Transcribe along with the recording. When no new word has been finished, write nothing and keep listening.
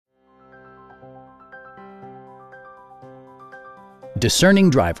Discerning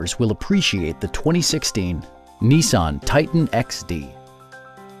drivers will appreciate the 2016 Nissan Titan XD.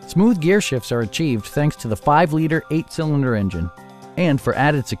 Smooth gear shifts are achieved thanks to the 5-liter 8-cylinder engine. And for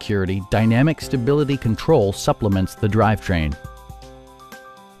added security, dynamic stability control supplements the drivetrain.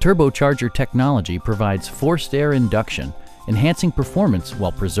 Turbocharger technology provides forced air induction, enhancing performance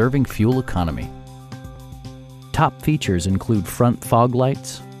while preserving fuel economy. Top features include front fog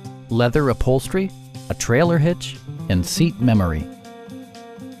lights, leather upholstery, a trailer hitch, and seat memory.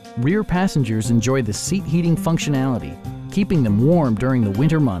 Rear passengers enjoy the seat heating functionality, keeping them warm during the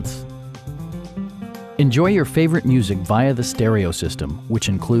winter months. Enjoy your favorite music via the stereo system, which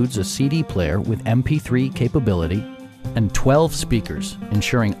includes a CD player with MP3 capability and 12 speakers,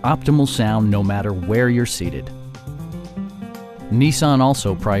 ensuring optimal sound no matter where you're seated. Nissan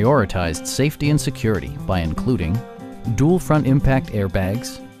also prioritized safety and security by including dual front impact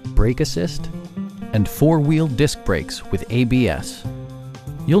airbags, brake assist, and 4-wheel disc brakes with ABS.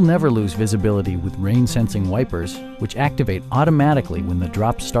 You'll never lose visibility with rain-sensing wipers, which activate automatically when the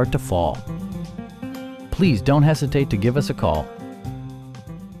drops start to fall. Please don't hesitate to give us a call.